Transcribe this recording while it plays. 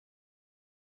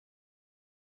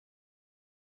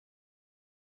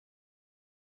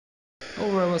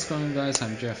Alright, what's going on guys,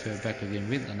 I'm Jeff here back again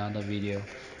with another video,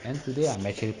 and today I'm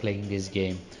actually playing this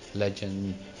game,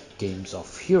 Legend Games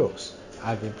of Heroes.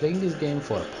 I've been playing this game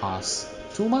for the past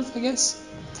 2 months I guess,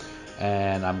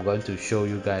 and I'm going to show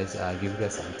you guys, give you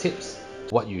guys some tips,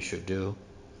 what you should do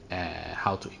and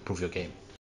how to improve your game.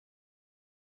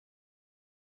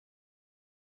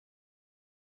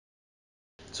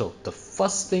 So the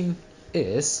first thing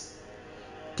is,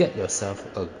 get yourself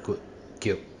a good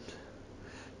guild.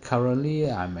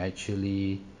 Currently I'm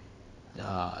actually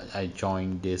I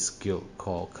joined this guild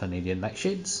called Canadian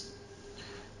Nightshades,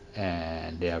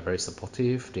 and they are very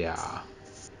supportive. They're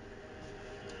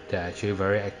actually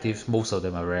very active. Most of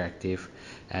them are very active,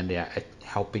 and they are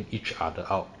helping each other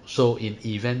out. So in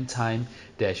event time,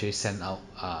 they actually send out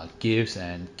gifts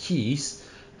and keys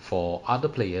for other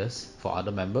players, for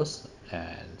other members,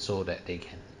 and so that they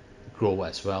can grow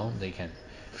as well. They can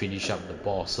finish up the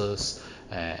bosses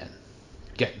and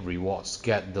get rewards,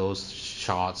 get those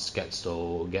shards, get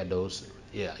those,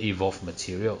 yeah, evolved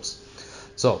materials.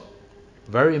 So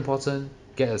very important,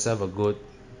 get yourself a good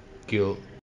guild.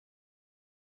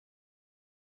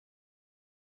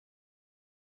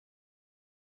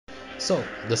 So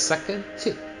the second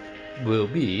tip will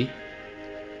be,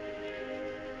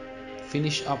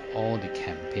 finish up all the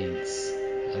campaigns.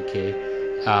 Okay,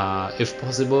 if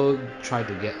possible, try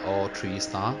to get all 3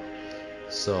 star,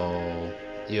 so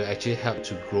you actually help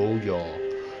to grow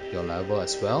your level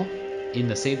as well. In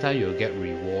the same time, you'll get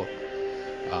reward,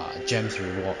 gems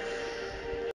reward.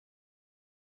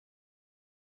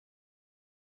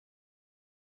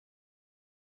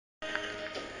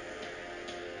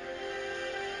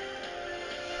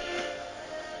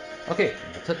 Okay,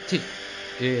 the third tip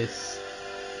is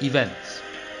events.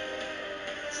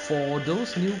 For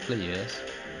those new players,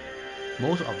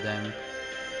 most of them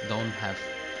don't have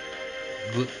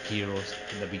good heroes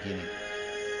in the beginning.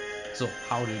 So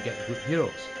how do you get good heroes?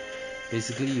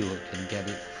 Basically, you can get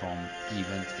it from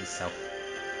events itself.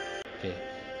 Okay,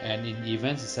 and in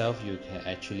events itself, you can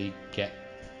actually get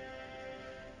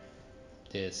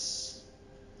this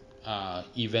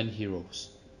event heroes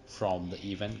from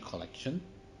the event collection.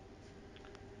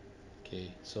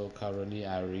 Okay, so currently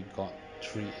I already got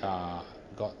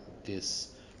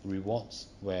this rewards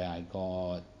where I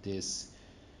got this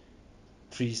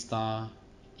 3 star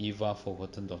Eva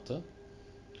Forgotten Daughter,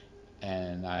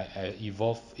 and I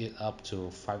evolved it up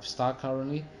to 5 star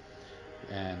currently.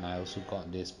 And I also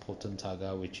got this Potent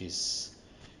Taga, which is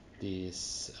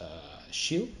this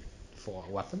shield for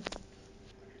a weapon.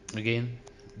 Again,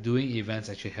 doing events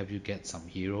actually help you get some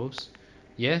heroes.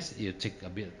 Yes, it take a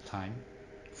bit of time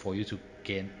for you to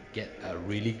get a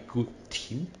really good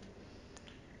team,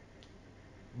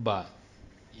 but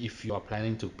if you are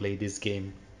planning to play this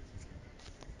game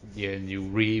and you're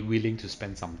really willing to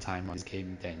spend some time on this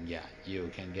game, then yeah,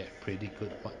 you can get pretty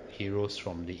good heroes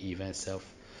from the event itself.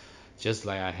 Just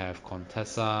like I have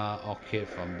Contessa, Orchid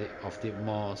from of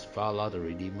Deepmoss, Vala the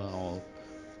Redeemer,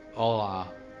 all are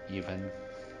event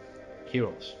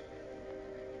heroes.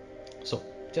 So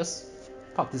just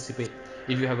participate.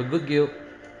 If you have a good guild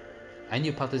and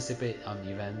you participate on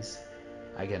events,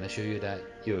 I can assure you that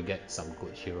you will get some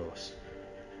good heroes.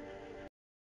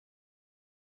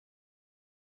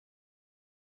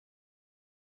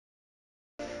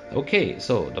 Okay,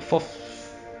 so the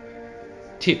fourth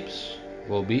tips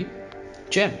will be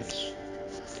gems.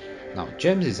 Now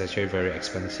gems is actually very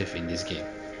expensive in this game.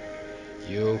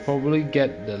 You probably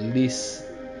get the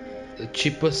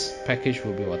cheapest package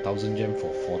will be 1000 gem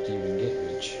for 40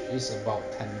 ringgit, which is about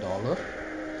 $10.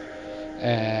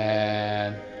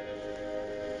 And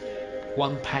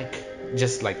one pack,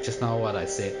 just like just now what I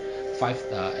said,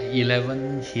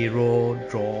 11 hero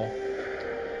draw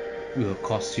will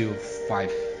cost you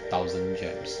 5000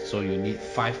 gems. So you need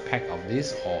 5 pack of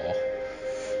this, or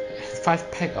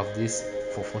 5 pack of this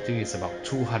for 40 is about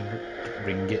 200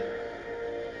 ringgit,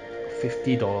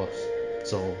 $50.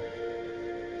 So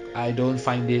I don't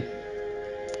find it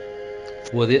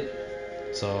worth it.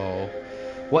 So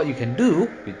what you can do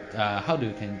with how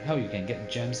you can get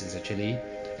gems is actually,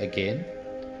 again,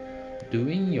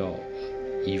 doing your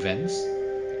events.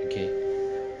 Okay,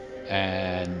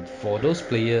 and for those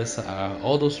players,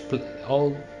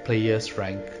 all players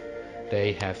rank,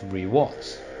 they have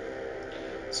rewards.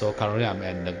 So currently I'm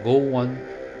at the gold 1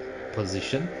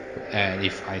 position, and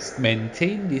if I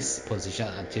maintain this position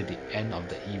until the end of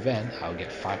the event, I'll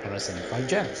get 575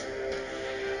 gems.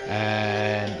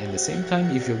 And in the same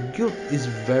time, if your guild is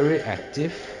very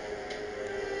active,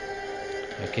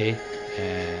 okay,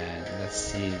 and let's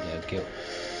see the guild.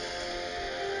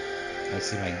 I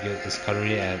see my guild is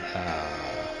currently at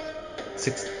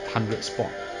 600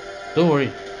 spot. Don't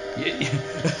worry,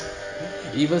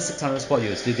 Even 600 spot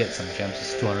you still get some gems.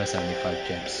 It's 275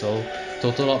 gems. So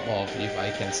total up of, if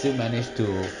I can still manage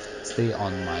to stay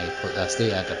on my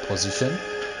stay at the position,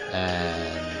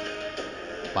 and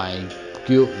my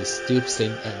guild is still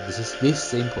staying at this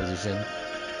same position,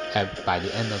 by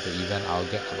the end of the event I'll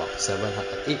get about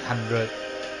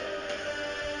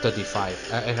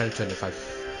 825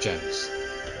 gems.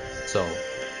 So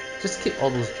just keep all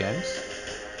those gems,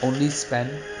 only spend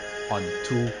on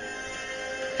two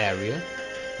area.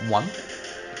 One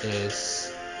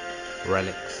is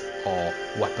relics or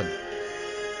weapon.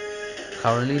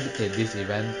 Currently in this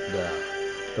event,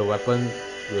 the weapon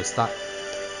will start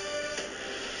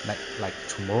like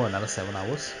tomorrow, another 7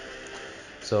 hours.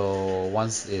 So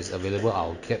once it's available,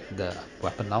 I'll get the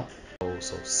weapon out.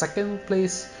 So second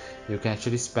place you can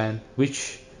actually spend,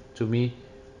 which to me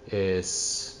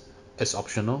is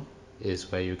optional,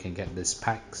 is where you can get these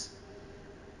packs.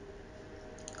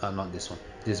 Not this one,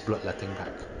 this bloodletting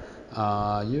pack.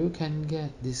 You can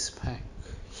get this pack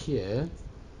here,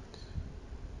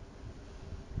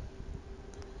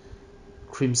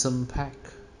 Crimson pack,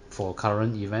 for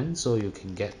current event. So you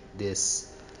can get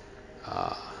this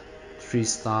uh,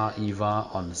 3-star Eva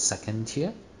on second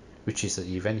tier, which is an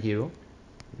event hero,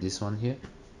 this one here.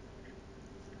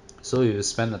 So you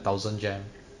spend 1,000 gem,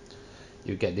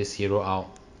 you get this hero out,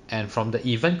 and from the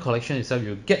event collection itself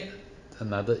you get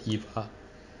another Eva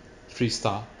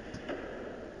 3-star.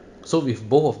 So with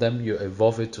both of them you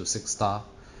evolve it to 6-star,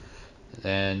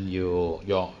 and your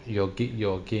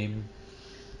game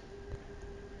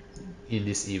in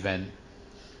this event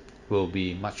will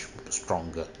be much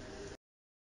stronger.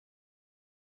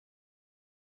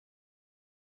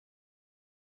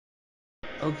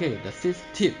 Okay, the fifth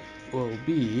tip will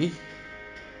be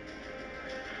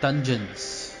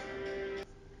dungeons.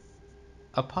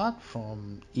 Apart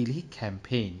from elite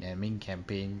campaign and main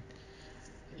campaign,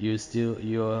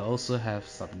 you also have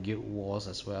some guild wars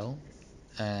as well,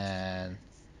 and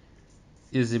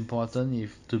it's important,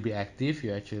 if to be active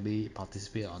you actually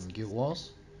participate on guild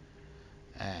wars.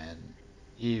 And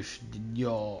if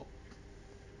your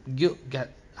guild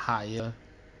get higher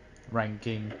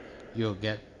ranking, you'll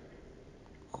get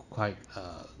quite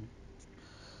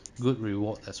good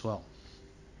reward as well.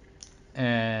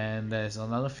 And there's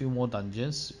another few more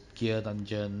dungeons: gear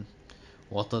dungeon,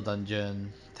 water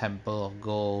dungeon, temple of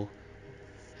gold,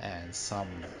 and some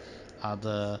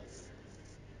other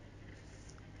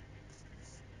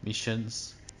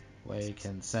missions where you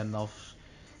can send off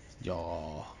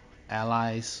your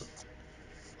allies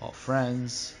or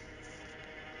friends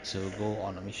to go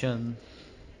on a mission,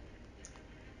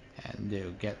 and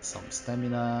they'll get some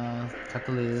stamina,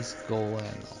 catalyst, gold,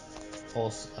 and all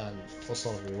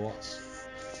sort of rewards.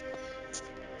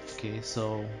 Okay,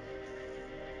 so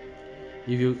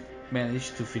if you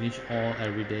manage to finish all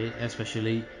every day,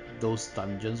 especially those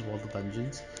dungeons, water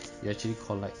dungeons, you actually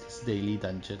collect this daily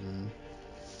dungeon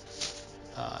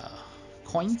uh,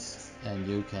 coins, and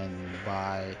you can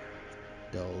buy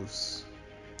those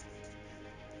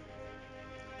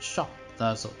shop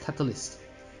so catalyst.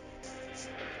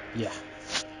 Yeah,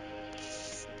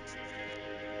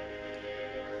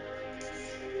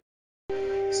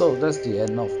 so that's the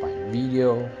end of my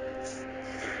video,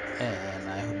 and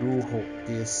I do hope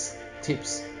these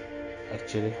tips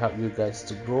actually help you guys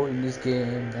to grow in this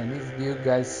game. And if you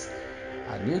guys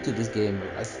are new to this game,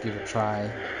 would like to give it a try,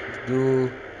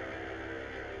 do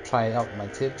try out my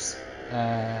tips,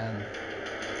 and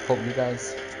hope you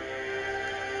guys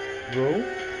grow,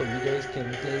 hope you guys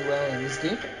can play well in this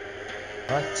game.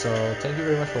 Alright, so thank you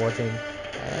very much for watching,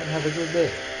 and have a good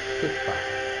day.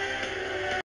 Goodbye.